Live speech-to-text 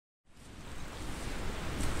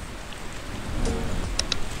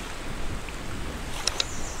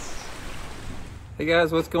Hey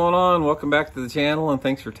guys, what's going on? Welcome back to the channel and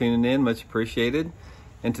thanks for tuning in, much appreciated.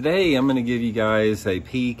 And today I'm going to give you guys a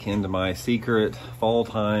peek into my secret fall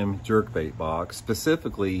time jerkbait box,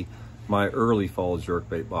 specifically my early fall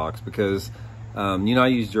jerkbait box, because I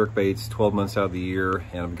use jerkbaits 12 months out of the year,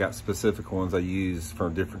 and I've got specific ones I use for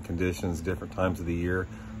different conditions, different times of the year.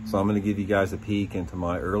 So I'm going to give you guys a peek into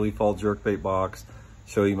my early fall jerkbait box,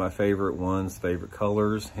 show you my favorite ones, favorite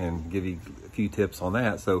colors, and give you a few tips on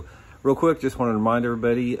that. So real quick, just wanted to remind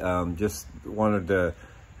everybody, just wanted to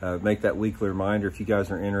make that weekly reminder, if you guys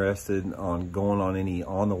are interested on going on any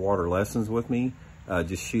on the water lessons with me,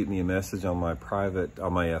 just shoot me a message on my private,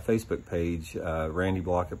 on my Facebook page, Randy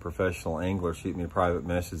Blockett Professional Angler. Shoot me a private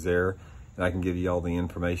message there and I can give you all the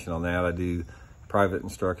information on that. I do private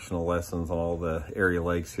instructional lessons on all the area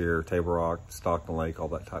lakes here, Table Rock, Stockton Lake, all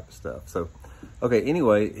that type of stuff. So, okay,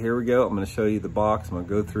 anyway, here we go. I'm going to show you the box. I'm going to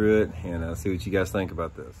go through it and see what you guys think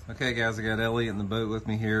about this. Okay, guys, I got Elliot in the boat with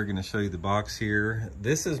me here. Going to show you the box here.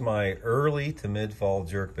 This is my early to mid-fall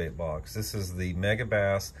jerkbait box. This is the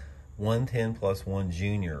Megabass 110+1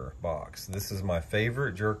 Junior box. This is my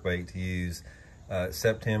favorite jerkbait to use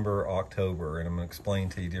September, October, and I'm going to explain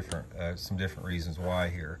to you some different reasons why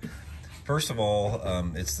here. First of all,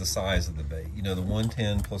 it's the size of the bait. You know, the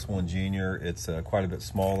 110+1 Junior, it's quite a bit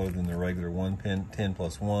smaller than the regular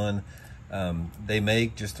 110+1. They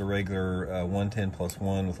make just a regular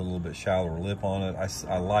 110+1 with a little bit shallower lip on it.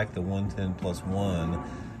 I like the 110+1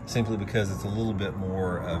 simply because it's a little bit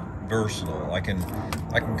more versatile. I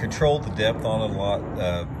can control the depth on it a lot,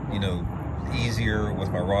 easier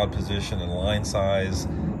with my rod position and line size.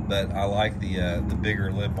 But I like the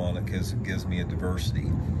bigger lip on it because it gives me a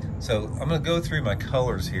diversity. So I'm going to go through my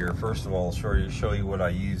colors here. First of all, show you what I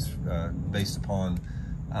use based upon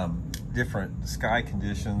different sky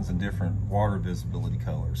conditions and different water visibility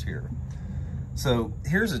colors here. So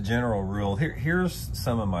here's a general rule. Here's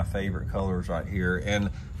some of my favorite colors right here.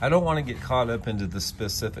 And I don't want to get caught up into the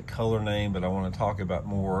specific color name, but I want to talk about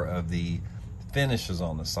more of the finishes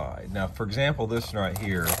on the side. Now, for example, this one right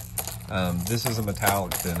here, this is a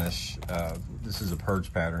metallic finish. This is a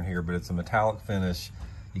purge pattern here, but it's a metallic finish.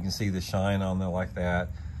 You can see the shine on there like that,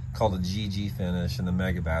 called a GG finish in the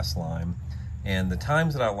Megabass line. And the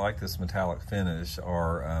times that I like this metallic finish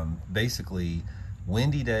are basically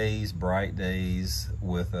windy days, bright days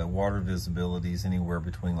with water visibilities anywhere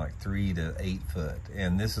between like 3 to 8 foot.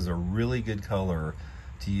 And this is a really good color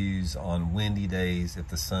to use on windy days if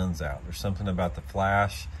the sun's out. There's something about the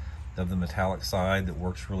flash of the metallic side that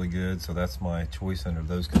works really good, so that's my choice under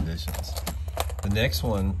those conditions. The next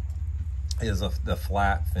one is the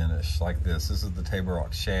flat finish like this. This is the Table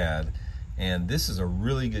Rock Shad, and this is a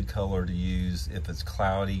really good color to use if it's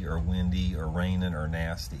cloudy or windy or raining or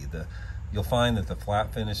nasty. You'll find that the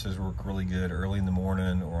flat finishes work really good early in the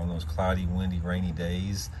morning or on those cloudy, windy, rainy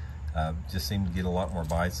days. Just seem to get a lot more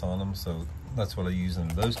bites on them, so that's what I use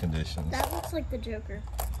under those conditions. That looks like the Joker,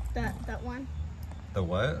 that one. The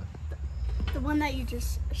what? The one that you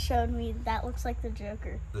just showed me, that looks like the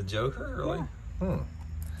Joker. The Joker, really? Yeah.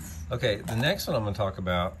 Okay, the next one I'm going to talk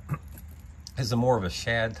about is more of a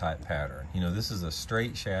shad type pattern. You know, this is a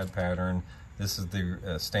straight shad pattern. This is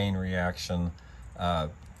the stain reaction.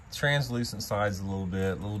 Translucent sides a little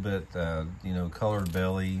bit, colored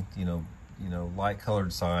belly, light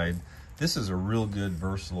colored side. This is a real good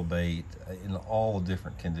versatile bait in all the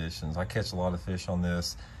different conditions. I catch a lot of fish on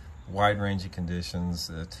this. Wide range of conditions,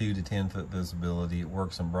 2 to 10 foot visibility. It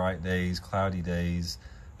works on bright days, cloudy days.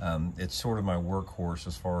 It's sort of my workhorse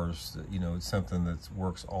as far as, it's something that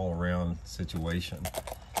works all around situation.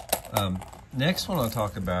 Next one I'll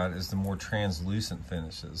talk about is the more translucent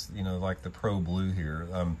finishes, like the Pro Blue here.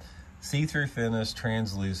 See-through finish,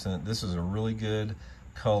 translucent. This is a really good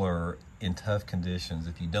color in tough conditions.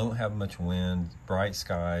 If you don't have much wind, bright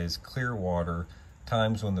skies, clear water,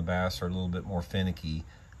 times when the bass are a little bit more finicky,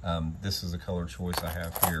 this is the color choice I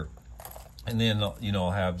have here. And then,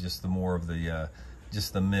 I'll have just the more of the,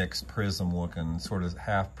 just the mixed prism looking, sort of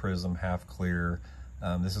half prism, half clear.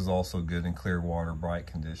 This is also good in clear water, bright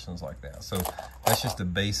conditions like that. So that's just a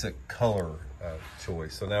basic color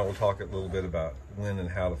choice. So now we'll talk a little bit about when and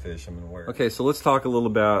how to fish them and where. Okay, so let's talk a little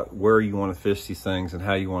about where you want to fish these things and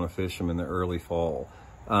how you want to fish them in the early fall.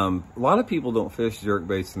 A lot of people don't fish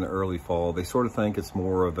jerkbaits in the early fall. They sort of think it's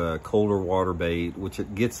more of a colder water bait, which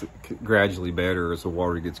it gets gradually better as the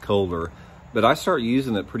water gets colder. But I start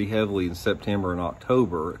using it pretty heavily in September and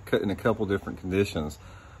October in a couple different conditions.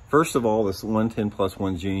 First of all, this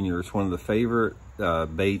 110+1 Junior is one of the favorite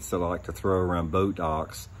baits that I like to throw around boat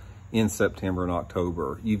docks in September and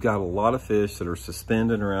October. You've got a lot of fish that are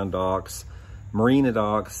suspended around docks. marina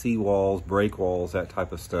docks, sea walls, break walls, that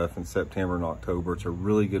type of stuff in September and October. It's a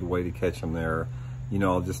really good way to catch them there. You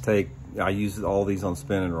know, I use all these on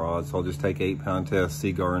spinning rods, so I'll just take 8-pound test,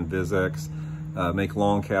 Seagar and Vizex, make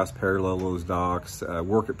long casts parallel those docks,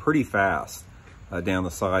 work it pretty fast down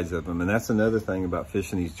the sides of them. And that's another thing about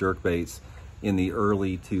fishing these jerkbaits in the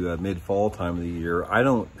early to mid-fall time of the year. I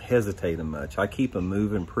don't hesitate them much. I keep them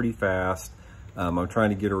moving pretty fast. I'm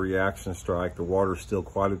trying to get a reaction strike. The water's still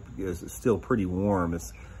still pretty warm.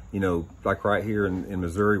 It's, you know, like right here in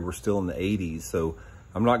Missouri, we're still in the 80s. So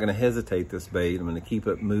I'm not gonna hesitate this bait. I'm gonna keep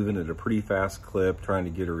it moving at a pretty fast clip, trying to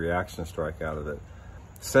get a reaction strike out of it.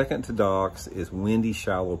 Second to docks is windy,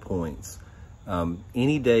 shallow points.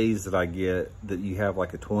 Any days that I get that you have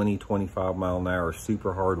like a 20, 25 mile an hour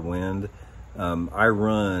super hard wind, I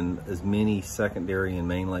run as many secondary and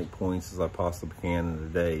main lake points as I possibly can in a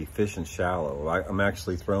day, fishing shallow. I'm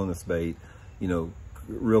actually throwing this bait, you know,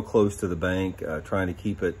 real close to the bank, trying to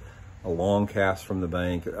keep it a long cast from the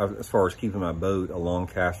bank, as far as keeping my boat a long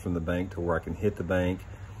cast from the bank to where I can hit the bank.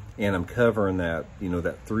 And I'm covering that, you know,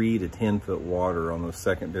 that 3 to 10 foot water on those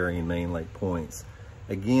secondary and main lake points.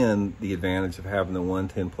 Again, the advantage of having the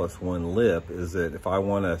 110+1 lip is that if I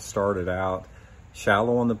want to start it out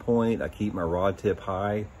shallow on the point, I keep my rod tip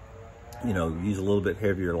high, you know, use a little bit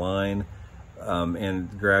heavier line,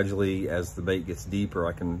 and gradually as the bait gets deeper,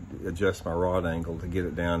 I can adjust my rod angle to get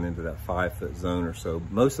it down into that 5 foot zone or so.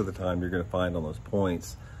 Most of the time you're going to find on those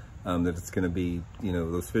points that it's going to be, you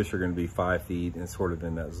know, those fish are going to be 5 feet and sort of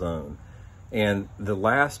in that zone. And the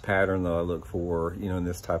last pattern that I look for, you know, in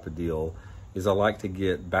this type of deal is I like to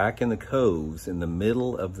get back in the coves, in the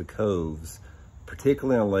middle of the coves,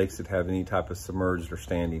 particularly on lakes that have any type of submerged or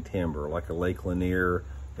standing timber, like a Lake Lanier,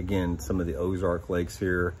 again, some of the Ozark lakes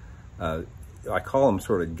here. I call them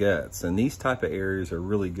sort of guts, and these type of areas are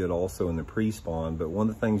really good also in the pre-spawn, but one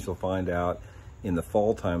of the things you'll find out in the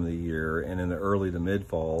fall time of the year and in the early to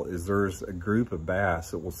mid-fall is there's a group of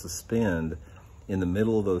bass that will suspend in the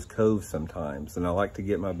middle of those coves sometimes. And I like to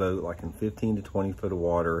get my boat like in 15 to 20 foot of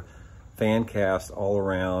water, fan cast all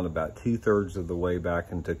around, about 2/3 of the way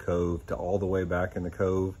back into cove to all the way back in the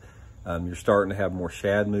cove. You're starting to have more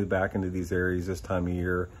shad move back into these areas this time of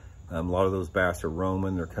year. A lot of those bass are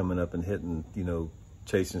roaming. They're coming up and hitting, you know,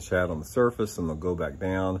 chasing shad on the surface, and they'll go back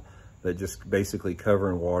down. But just basically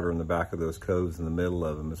covering water in the back of those coves in the middle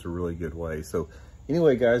of them is a really good way. So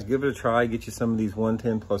anyway, guys, give it a try. Get you some of these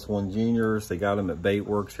 110+1 juniors. They got them at Bait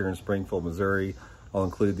Works here in Springfield, Missouri. I'll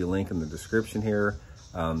include the link in the description here.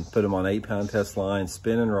 Put them on 8-pound test line,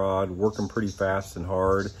 spinning rod, work them pretty fast and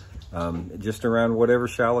hard, just around whatever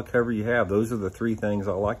shallow cover you have. Those are the 3 things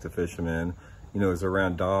I like to fish them in. You know, is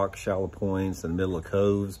around docks, shallow points, and middle of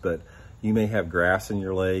coves, but you may have grass in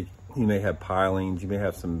your lake, you may have pilings, you may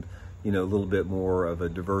have some, you know, a little bit more of a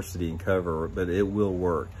diversity in cover, but it will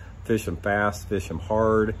work. Fish them fast, fish them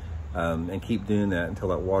hard, and keep doing that until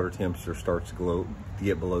that water temperature starts to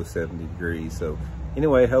get below 70 degrees. So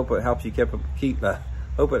anyway, hope it helps you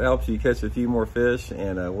hope it helps you catch a few more fish,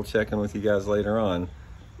 and we'll check in with you guys later on.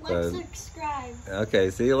 Like, subscribe. Okay,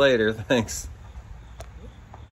 see you later. Thanks.